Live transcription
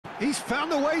He's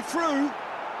found a way through.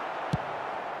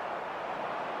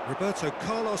 Roberto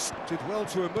Carlos did well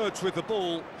to emerge with the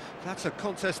ball. That's a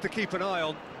contest to keep an eye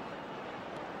on.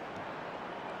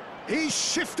 He's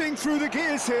shifting through the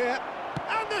gears here.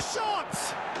 And the shot!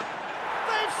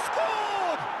 They've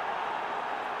scored!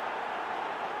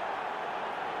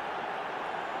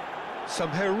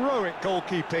 Some heroic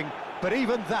goalkeeping, but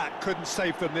even that couldn't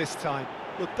save them this time.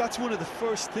 Look, that's one of the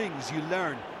first things you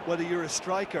learn, whether you're a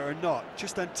striker or not.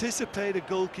 Just anticipate a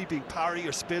goalkeeping parry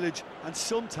or spillage, and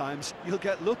sometimes you'll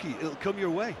get lucky. It'll come your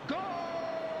way. Goal!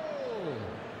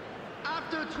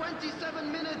 After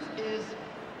 27 minutes is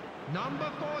number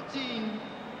 14,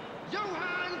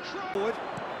 Johan Cruyff.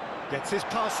 Gets his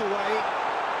pass away.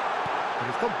 But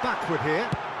he's gone backward here.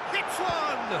 Hits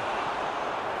one!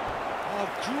 Oh,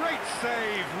 great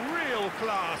save, real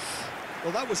class.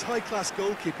 Well, that was high-class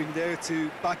goalkeeping there to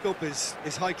back up his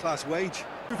high-class wage.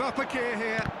 Move up a gear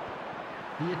here.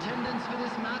 The attendance for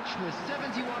this match was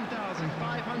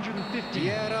 71,550.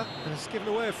 Vieira has given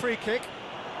away a free kick.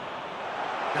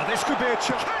 Now this could be a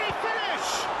chance. Can he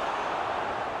finish?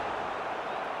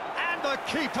 And the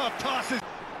keeper passes.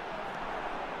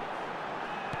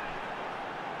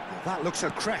 That looks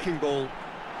a cracking ball.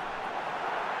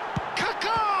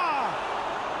 Kaká!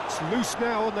 It's loose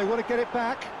now and they want to get it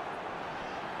back.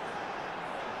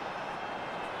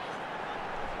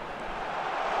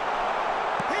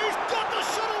 He's got the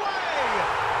shot away!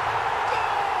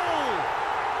 Goal!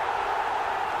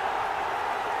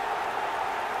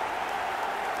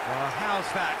 Well, how's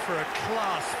that for a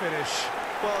class finish?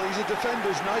 Well, he's a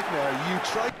defender's nightmare. You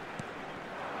try...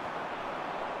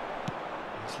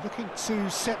 He's looking to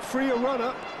set free a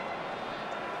runner.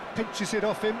 Pinches it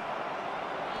off him.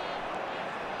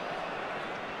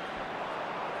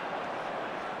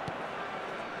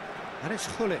 And it's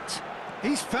Gullit.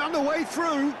 He's found a way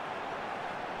through.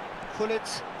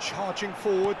 Gullit charging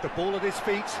forward, the ball at his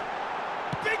feet.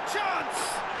 Big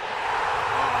chance!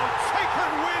 Oh,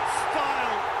 taken with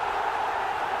style!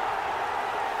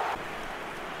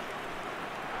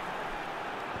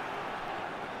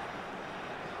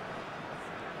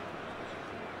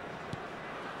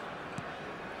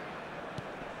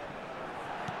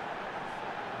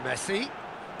 Messi,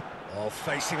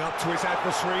 facing up to his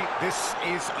adversary. This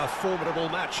is a formidable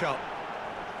matchup.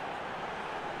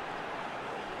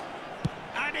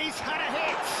 And he's had a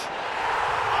hit!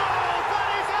 Oh, that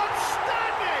is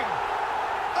outstanding!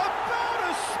 About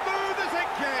as smooth as it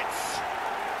gets!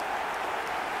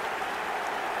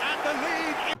 And the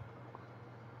lead...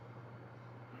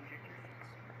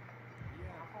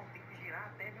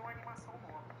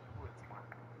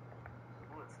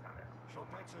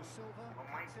 Roberto Silva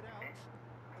gets it out.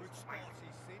 Good spot,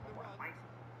 he's seen the run.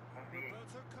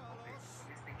 Roberto Carlos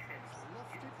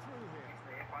lofted through here.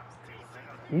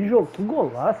 Que jogo, que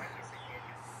golaço!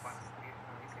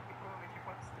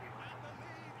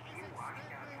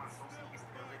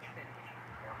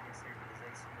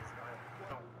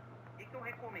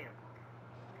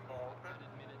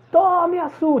 Tome a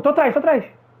sua! Tô atrás, tô atrás!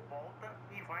 Volta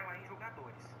e vai lá em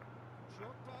jogadores.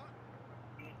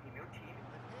 E meu time.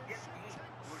 E aqui,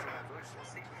 os jogadores,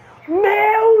 você...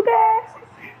 Meu Deus!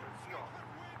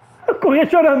 Corria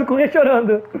chorando, corria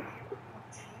chorando. O time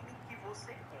que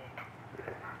você compra.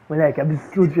 Moleque,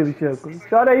 absurdo, Shevchenko.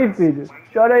 Chora aí, filho.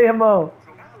 Chora aí, irmão.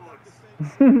 Jogadores.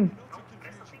 Então,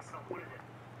 presta atenção, por exemplo.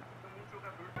 Um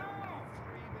jogador...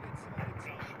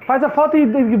 Faz a falta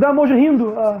e dá a mão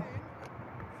rindo. Ah.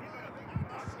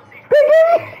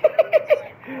 Peguei!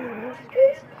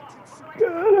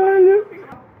 Caralho.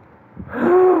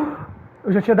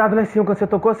 Eu já tinha dado lá em cima quando você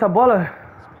tocou essa bola.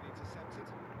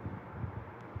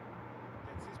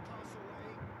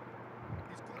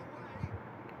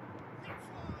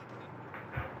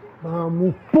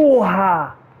 Vamos,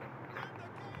 porra!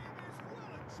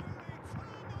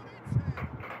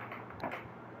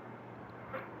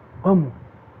 Vamos.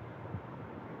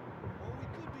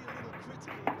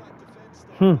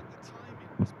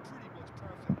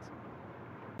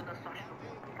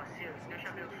 Deus te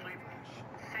abençoe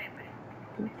sempre.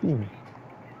 Sim.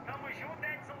 Tamo junto,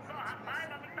 Edsonzão. Rapaz,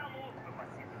 vai tá louco, meu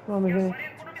parceiro. Vamos, E gente. agora é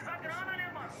economizar grana,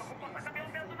 né, mano? Só vou cortar cabelo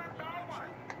perto do Natal, mano.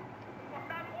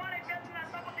 Cortar agora e perto do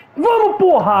Natal vou ter que... Vamos,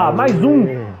 porra! Mais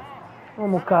um!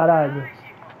 Vamos, caralho.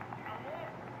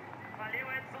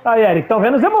 Valeu, Edson. Aí, Eric, estão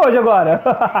vendo os emojis agora.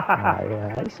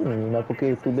 Aí sim, mas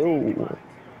porque tu deu.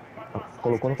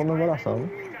 Colocou na comemoração, né?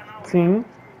 Sim.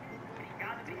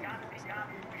 Obrigado. Gostou?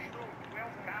 Tu é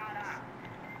o cara.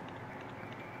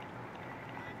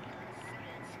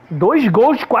 2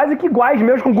 gols quase que iguais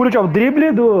meus com o Gullit. O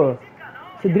drible do...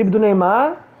 Esse drible do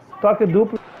Neymar. Toque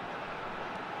duplo.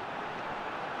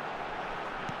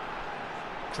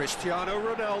 Cristiano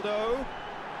Ronaldo.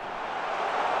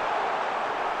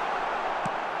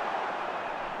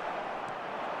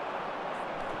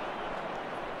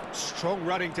 Strong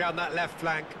running down that left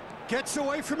flank. Gets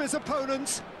away from his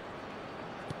opponents.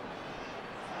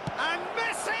 And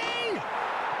Messi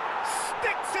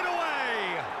sticks it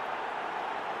away.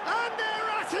 And they're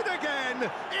at it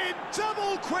again in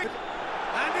double quick.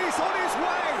 And he's on his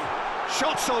way.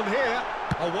 Shots on here.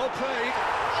 Oh, well played.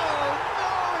 Oh,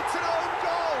 no, it's an own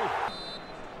goal.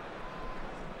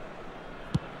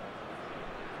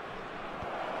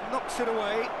 Knocks it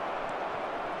away.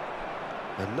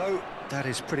 And no, that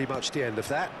is pretty much the end of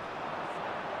that.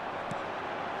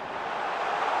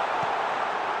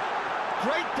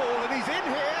 Great ball, and he's in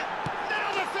here.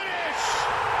 Now the finish!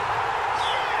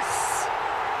 Yes!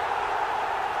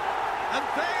 And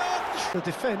they are... The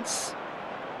defence.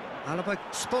 Alaba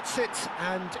spots it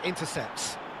and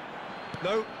intercepts.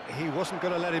 No, he wasn't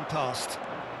going to let him past.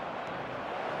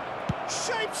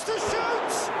 Shapes to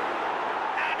shoot!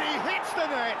 And he hits the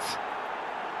net.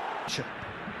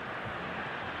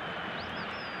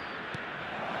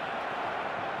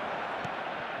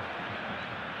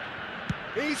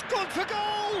 He's gone for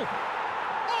goal!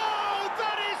 Oh,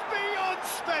 that is beyond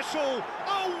special!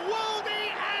 A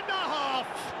worldie and a half!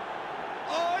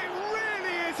 Oh, it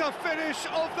really is a finish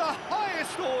of the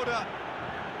highest order!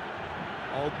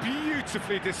 Oh,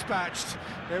 beautifully dispatched.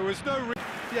 There was no...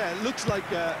 Yeah, it looks like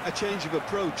a change of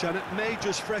approach, and it may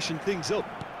just freshen things up.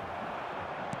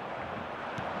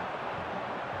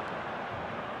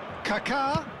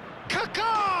 Kaká!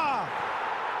 Kaká!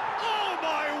 Oh,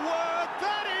 my word,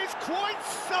 that is quite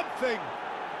something!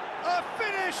 A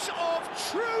finish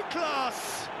of true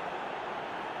class!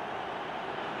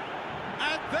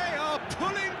 And they are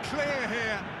pulling clear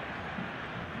here.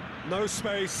 No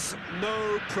space,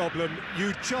 no problem.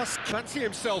 You just fancy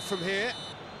himself from here.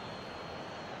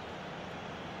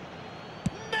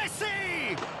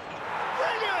 Messi!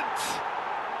 Brilliant!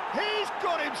 He's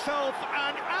got himself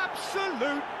an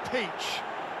absolute peach.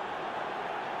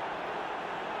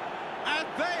 And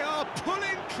they are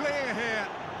pulling clear here.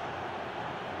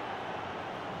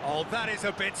 Oh, that is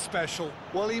a bit special.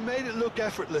 Well, he made it look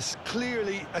effortless.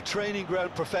 Clearly a training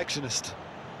ground perfectionist.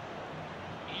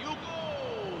 E o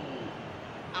gol!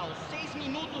 Aos 6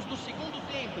 minutos do segundo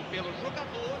tempo pelo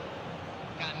jogador,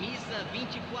 camisa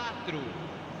 24.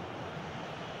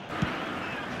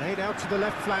 Played out to the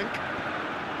left flank.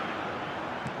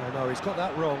 Oh no, he's got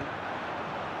that wrong.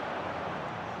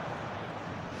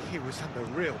 He was under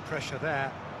real pressure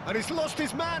there. And he's lost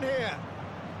his man here.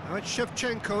 Now it's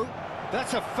Shevchenko.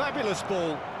 That's a fabulous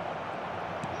ball.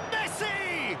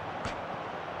 Messi!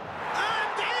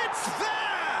 And it's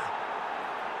there!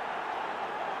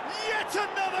 Yet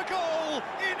another goal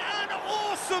in an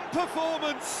awesome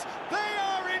performance. They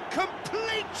are in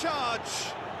complete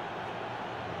charge.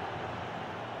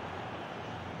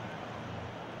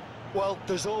 Well,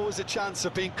 there's always a chance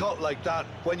of being caught like that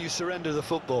when you surrender the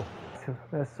football.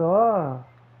 É só...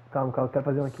 Calma, calma, quero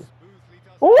fazer um aqui.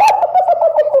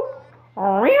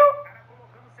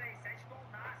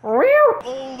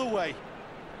 All the way.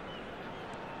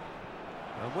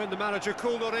 And when the manager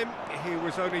called on him, he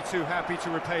was only too happy to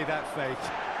repay that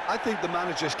faith. I think the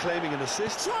manager's claiming an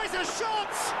assist. Tries a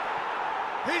shot!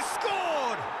 He's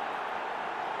scored!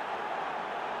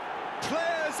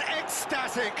 Players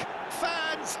ecstatic,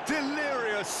 fans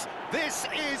delirious. This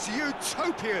is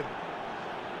utopian.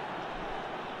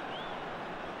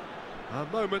 A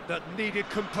moment that needed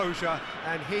composure,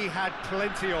 and he had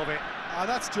plenty of it. Ah,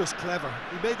 that's just clever.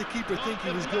 He made the keeper think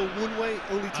he was going one way,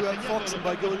 only to outfox him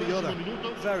by going the other.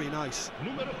 Very nice.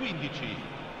 Numero 15.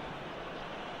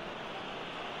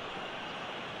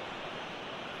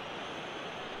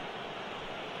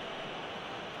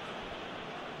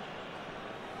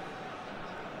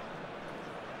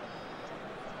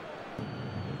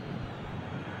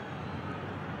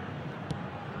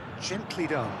 Gently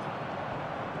done.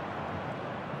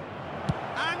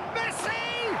 And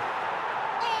Messi!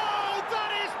 Oh,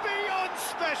 that is beyond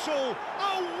special!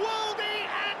 A worldie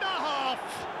and a half!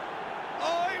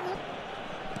 Oh,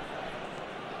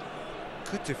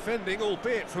 good defending,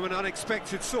 albeit from an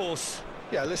unexpected source.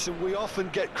 Yeah, listen, we often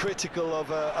get critical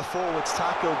of a forward's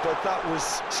tackle, but that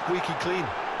was squeaky clean.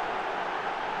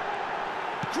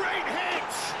 Great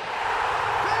hit!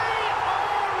 They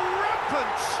are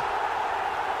rampant!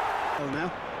 Oh,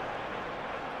 now.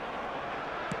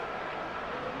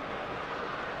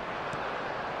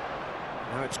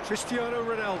 Now it's Cristiano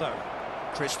Ronaldo.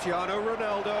 Cristiano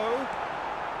Ronaldo.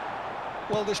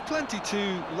 Well, there's plenty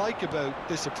to like about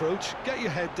this approach. Get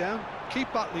your head down,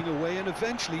 keep battling away, and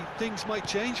eventually things might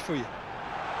change for you.